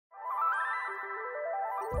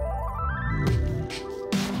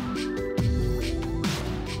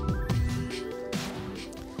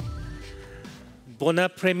Bon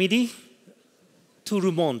après-midi, tout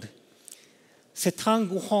le monde. C'est un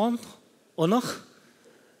grand honneur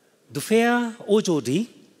de faire aujourd'hui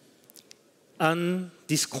un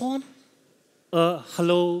discours,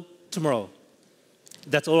 hello tomorrow.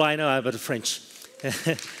 That's all I know about French.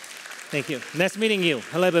 Thank you. Nice meeting you.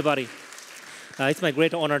 Hello, everybody. It's my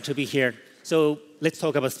great honor to be here. So let's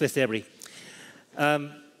talk about space debris.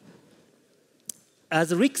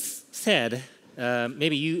 As Rick said,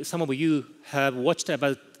 maybe some of you have watched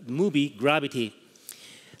about the movie Gravity.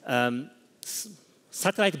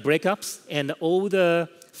 Satellite breakups and all the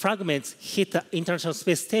fragments hit the International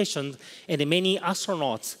Space Station, and many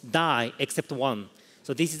astronauts die except one.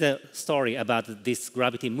 So this is a story about this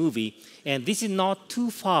Gravity movie, and this is not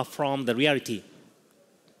too far from the reality.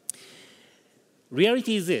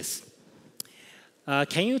 Reality is this.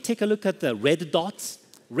 Can you take a look at the red dots?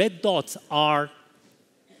 Red dots are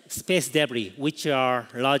space debris, which are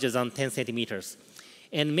larger than 10 centimeters.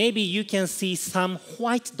 And maybe you can see some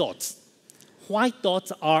white dots. White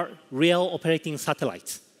dots are real operating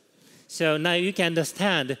satellites. So now you can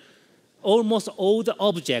understand almost all the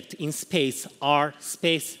objects in space are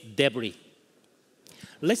space debris.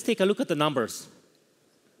 Let's take a look at the numbers.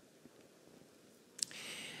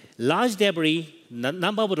 Large debris, the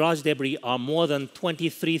number of large debris are more than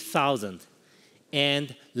 23,000.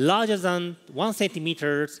 And larger than 1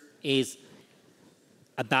 centimeter is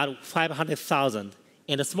about 500,000.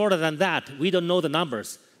 And smaller than that, we don't know the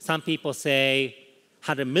numbers. Some people say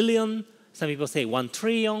 100 million, some people say 1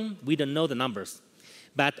 trillion, we don't know the numbers.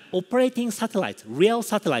 But operating satellites, real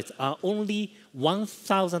satellites, are only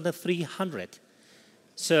 1,300.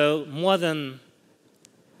 So more than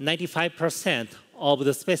 95% of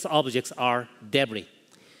the space objects are debris.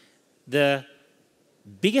 The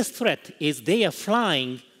biggest threat is they are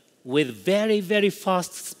flying with very, very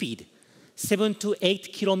fast speed, 7 to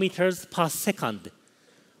 8 kilometers per second,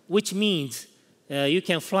 which means you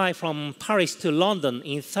can fly from Paris to London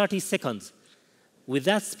in 30 seconds. With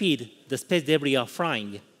that speed, the space debris are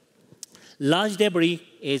flying. Large debris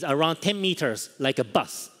is around 10 meters, like a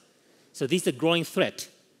bus. So this is a growing threat.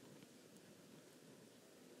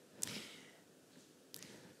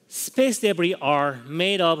 Space debris are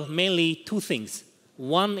made of mainly two things.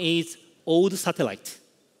 One is old satellite.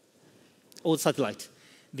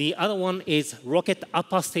 The other one is rocket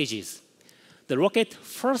upper stages. The rocket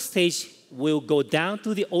first stage will go down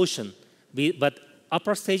to the ocean, but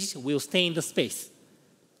upper stages will stay in the space.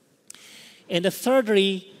 And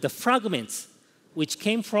thirdly, the fragments, which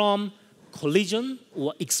came from collision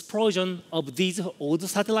or explosion of these old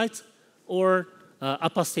satellites or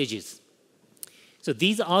upper stages. So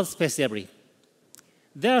these are space debris.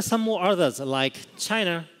 There are some more others, like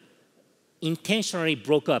China intentionally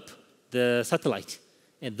broke up the satellite,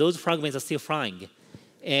 and those fragments are still flying.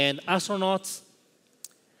 And astronauts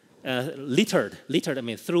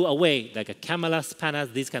threw away like a camera, spanners,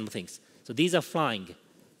 these kind of things. So these are flying.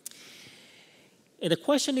 And the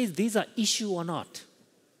question is, these are issues or not?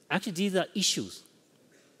 Actually, these are issues.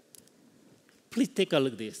 Please take a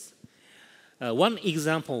look at this. One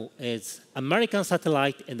example is American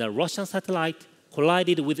satellite and the Russian satellite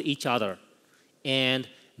collided with each other. And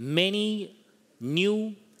many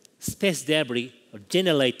new space debris are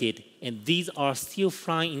generated, and these are still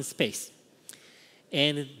flying in space.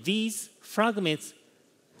 And these fragments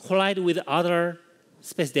collide with other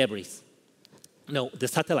space debris. No, the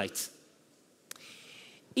satellites.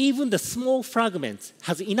 Even the small fragments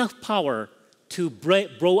has enough power to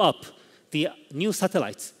blow up the new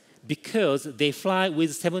satellites because they fly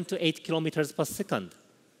with 7 to 8 kilometers per second.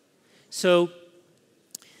 So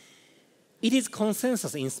it is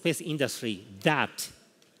consensus in space industry that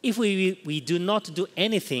if we do not do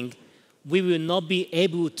anything, we will not be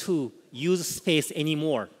able to use space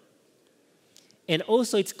anymore. And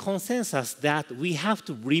also it's consensus that we have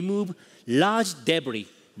to remove large debris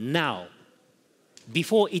now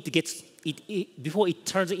before it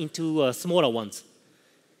turns into smaller ones.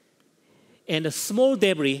 And the small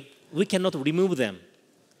debris, we cannot remove them.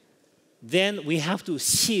 Then we have to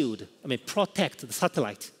protect the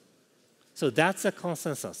satellite. So that's a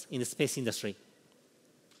consensus in the space industry.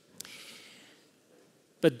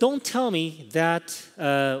 But don't tell me that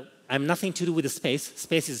I'm nothing to do with the space.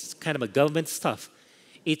 Space is kind of a government stuff.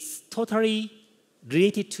 It's totally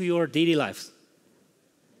related to your daily lives.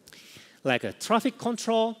 Like traffic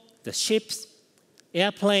control, the ships,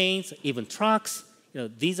 airplanes, even trucks,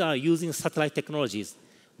 these are using satellite technologies.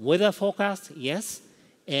 Weather forecast, yes,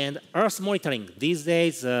 and Earth monitoring. These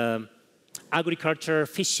days, agriculture,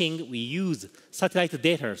 fishing, we use satellite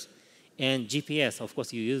data, and GPS, of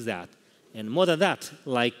course, you use that. And more than that,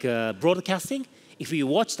 like broadcasting, if you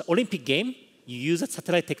watch the Olympic game, you use a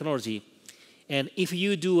satellite technology. And if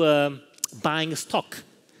you do buying stock,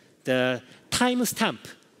 the timestamp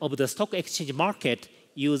of the stock exchange market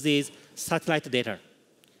uses satellite data.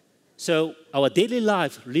 So our daily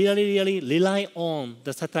life really rely on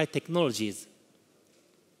the satellite technologies.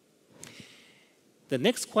 The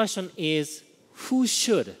next question is, who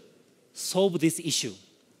should solve this issue?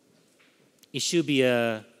 It should be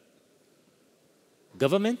a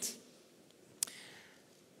government.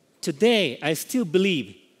 Today, I still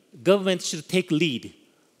believe government should take lead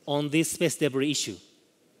on this space debris issue.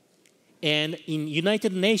 And in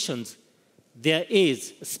United Nations, there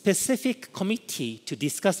is a specific committee to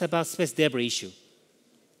discuss about space debris issue.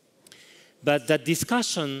 But the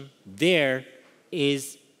discussion there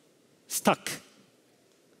is stuck.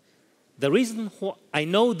 The reason why I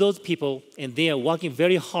know those people and they are working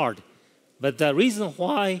very hard, but the reason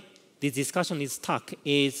why this discussion is stuck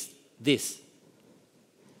is this.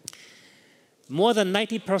 More than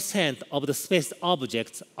 90% of the space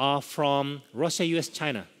objects are from Russia, US,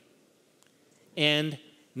 China. And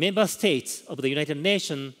member states of the United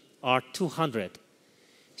Nations are 200.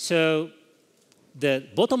 So the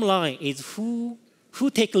bottom line is who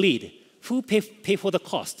take lead, who pay for the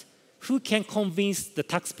cost, who can convince the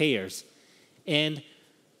taxpayers. And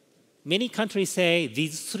many countries say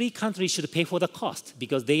these 3 countries should pay for the cost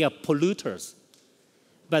because they are polluters.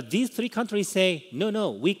 But these 3 countries say,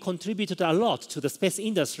 no, we contributed a lot to the space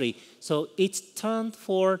industry, so it's turned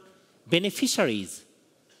for beneficiaries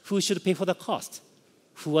who should pay for the cost.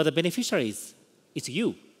 Who are the beneficiaries? It's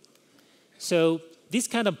you. So this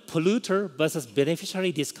kind of polluter versus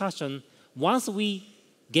beneficiary discussion, once we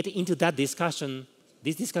get into that discussion,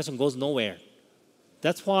 this discussion goes nowhere.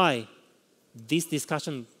 That's why this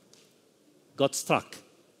discussion got stuck.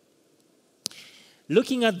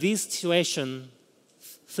 Looking at this situation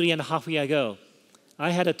 3.5 years ago, I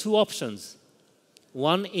had 2 options.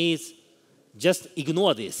 One is just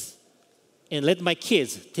ignore this and let my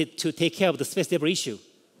kids to take care of the space debris issue.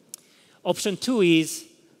 Option 2 is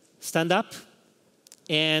stand up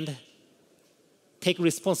and take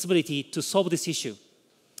responsibility to solve this issue.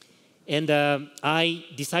 And I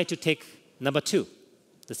decided to take number 2,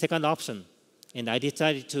 the second option. And I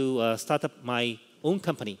decided to start up my own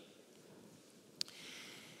company.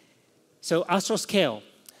 So Astroscale,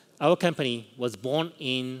 our company, was born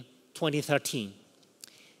in 2013,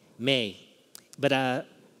 May. But at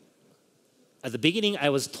the beginning, I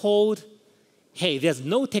was told, hey, there's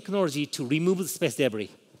no technology to remove the space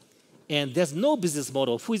debris. And there's no business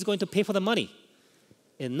model. Who is going to pay for the money?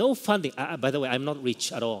 And no funding. By the way, I'm not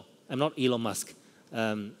rich at all. I'm not Elon Musk.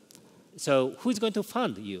 So who is going to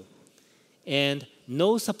fund you? And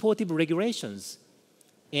no supportive regulations.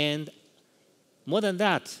 And more than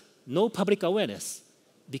that, no public awareness,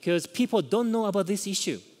 because people don't know about this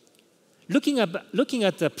issue. Looking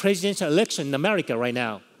at the presidential election in America right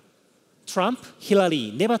now, Trump,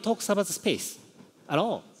 Hillary never talks about space at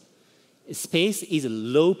all. Space is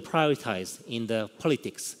low prioritized in the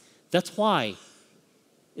politics. That's why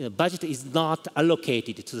the budget is not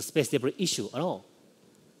allocated to the space debris issue at all.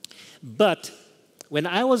 But when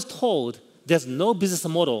I was told there's no business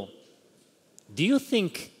model, do you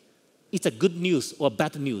think it's a good news or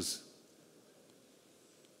bad news?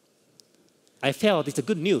 I felt it's a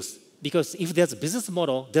good news because if there's a business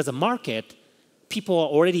model, there's a market, people are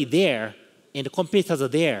already there and the competitors are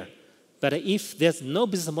there. But if there's no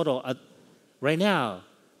business model right now,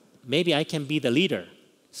 maybe I can be the leader.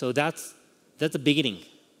 So that's the beginning.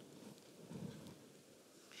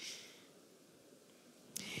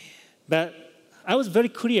 But I was very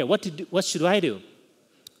clear what should I do?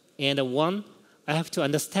 And one, I have to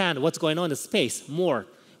understand what's going on in space more.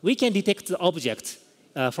 We can detect the object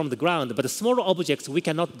from the ground, but the smaller objects we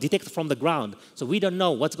cannot detect from the ground, so we don't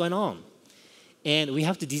know what's going on. And we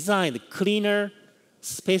have to design the cleaner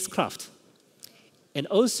spacecraft. And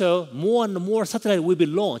also, more and more satellites will be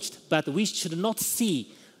launched, but we should not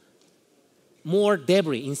see more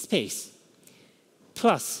debris in space.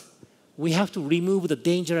 Plus, we have to remove the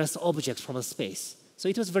dangerous objects from the space. So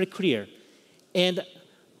it was very clear. And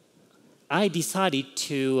I decided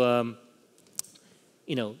to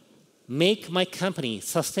make my company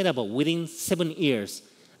sustainable within 7 years.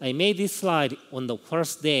 I made this slide on the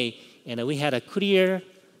first day, and we had a clear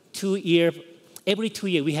 2-year, every 2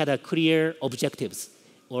 years we had a clear objectives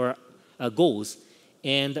or goals.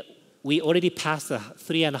 And we already passed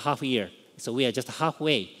 3.5 years. So we are just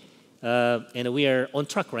halfway, and we are on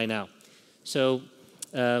track right now. So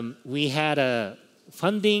we had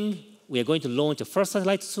funding. We are going to launch the first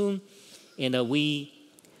satellite soon, and we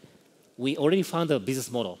already found a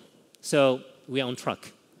business model. So we are on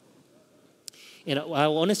track. And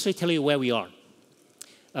I'll honestly tell you where we are.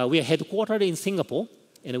 We are headquartered in Singapore,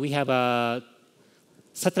 and we have a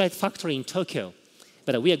satellite factory in Tokyo.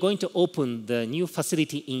 But we are going to open the new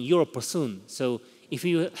facility in Europe soon. So if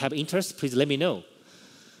you have interest, please let me know.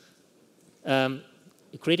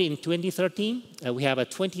 Created in 2013, we have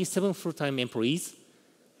 27 full-time employees.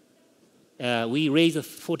 We raised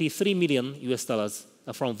 43 million US dollars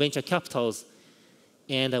from venture capitals,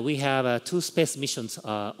 and we have 2 space missions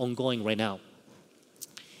ongoing right now.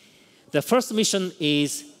 The first mission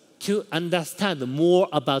is to understand more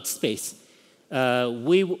about space.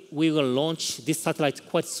 We will launch this satellite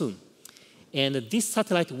quite soon. And this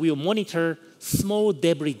satellite will monitor small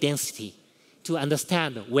debris density to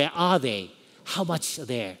understand where are they, how much are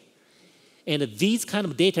there. And these kind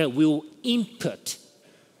of data will input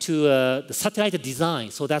to the satellite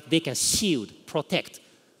design so that they can shield, protect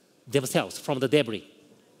themselves from the debris.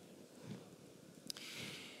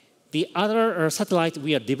 The other satellite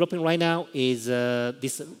we are developing right now is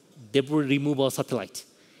this debris removal satellite.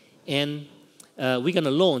 And we're going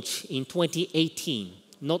to launch in 2018,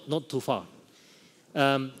 not too far.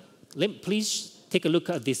 Please take a look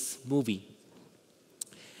at this movie.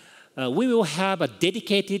 We will have a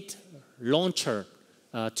dedicated launcher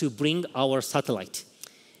to bring our satellite.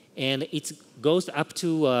 And it goes up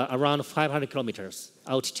to around 500 kilometers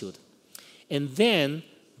altitude. And then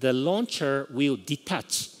the launcher will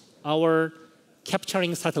detach our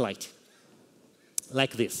capturing satellite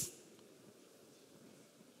like this.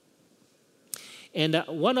 And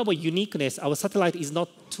one of our uniqueness, our satellite is not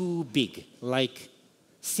too big, like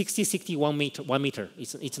 61 meter.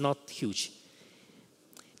 It's not huge.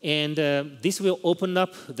 And this will open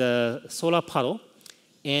up the solar panel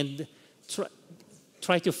and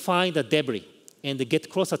try to find the debris and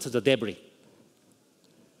get closer to the debris.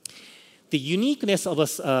 The uniqueness of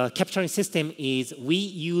a capturing system is we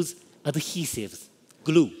use adhesives,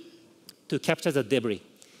 glue, to capture the debris.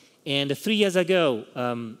 And 3 years ago,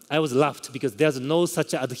 I was laughed because there's no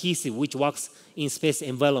such adhesive which works in space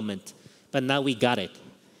environment. But now we got it.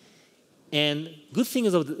 And good thing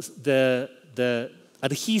is the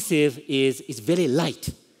adhesive is very light.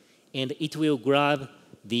 And it will grab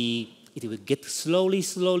it will get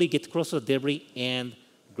slowly get close to the debris and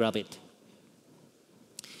grab it.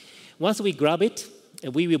 Once we grab it,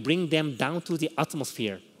 we will bring them down to the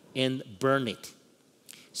atmosphere and burn it.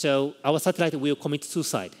 So our satellite will commit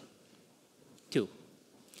suicide too.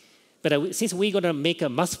 But since we're going to make a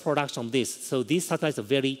mass production of this, so these satellites are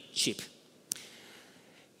very cheap.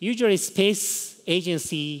 Usually space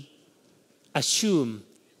agency assume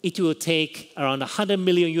it will take around 100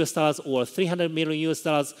 million US dollars or 300 million US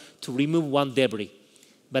dollars to remove one debris.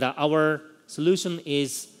 But our solution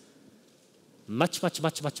is much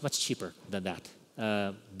cheaper than that,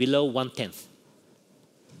 below 1/10.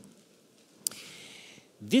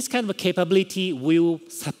 This kind of capability will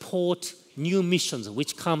support new missions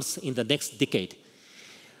which comes in the next decade.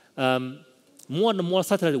 More and more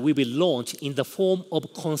satellites will be launched in the form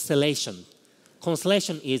of constellation.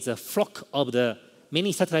 Constellation is a flock of the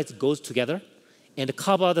many satellites goes together and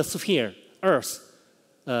cover the sphere, Earth,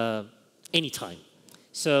 anytime.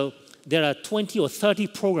 So there are 20 or 30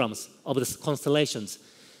 programs of the constellations.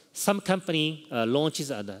 Some company launches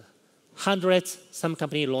at hundreds, some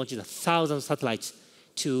company launches 1,000 satellites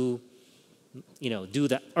to do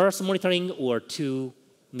the Earth monitoring or to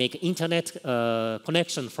make internet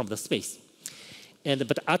connection from the space.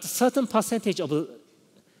 But at a certain percentage of the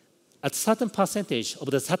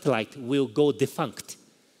satellite will go defunct.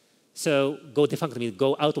 So go defunct means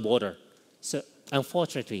go out of order. So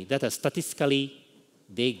unfortunately, that is statistically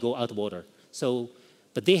they go out of order. So,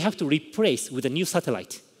 but they have to replace with a new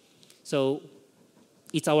satellite. So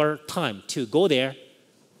it's our time to go there,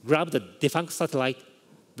 grab the defunct satellite,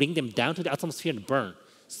 bring them down to the atmosphere and burn,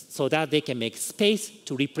 so that they can make space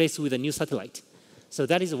to replace with a new satellite. So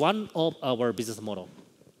that is one of our business model.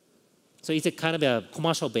 So it's a kind of a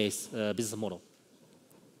commercial-based business model.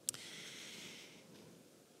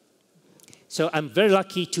 So I'm very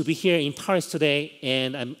lucky to be here in Paris today,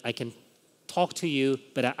 and I can talk to you,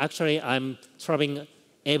 but actually I'm traveling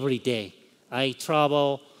every day. I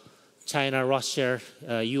travel China, Russia,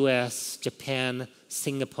 US, Japan,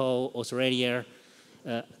 Singapore, Australia.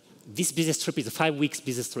 This business trip is a 5 weeks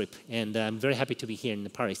business trip, and I'm very happy to be here in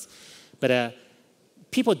Paris. But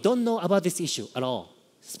people don't know about this issue at all.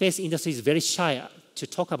 Space industry is very shy to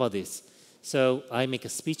talk about this. So I make a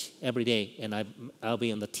speech every day, and I'll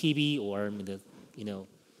be on the TV or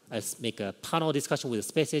I make a panel discussion with the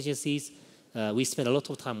space agencies. We spend a lot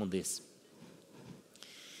of time on this.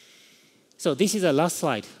 So this is the last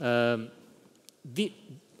slide. The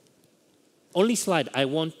only slide I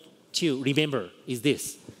want to remember is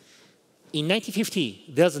this. in 1950,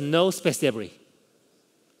 there's no space debris.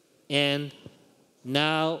 And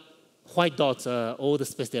now white dots are all the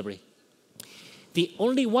space debris. The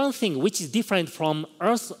only one thing which is different from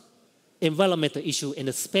Earth's environmental issue and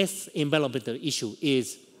the space environmental issue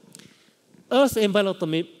is Earth's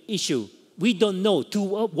environmental issue, we don't know to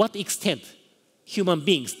what extent human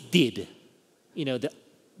beings did. You know, the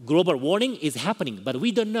global warming is happening, but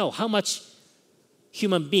we don't know how much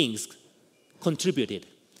human beings contributed.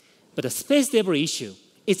 But the space debris issue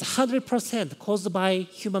is 100% caused by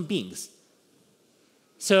human beings.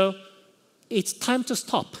 So it's time to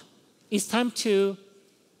stop. It's time to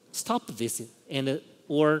stop this and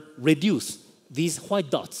or reduce these white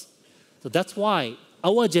dots. So that's why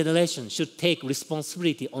our generation should take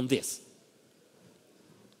responsibility on this.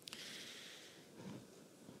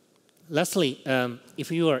 Lastly,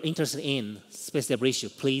 if you are interested in space debris issue,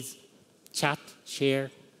 please chat,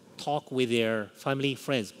 share, talk with your family,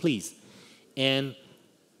 friends, please. And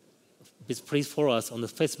please follow us on the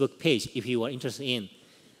Facebook page if you are interested in.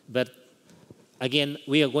 But again,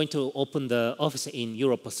 we are going to open the office in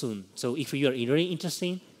Europe soon. So if you are really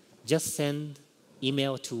interested, just send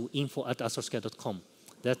email to info@astroscale.com.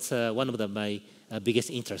 That's one of my biggest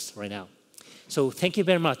interests right now. So thank you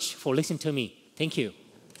very much for listening to me. Thank you.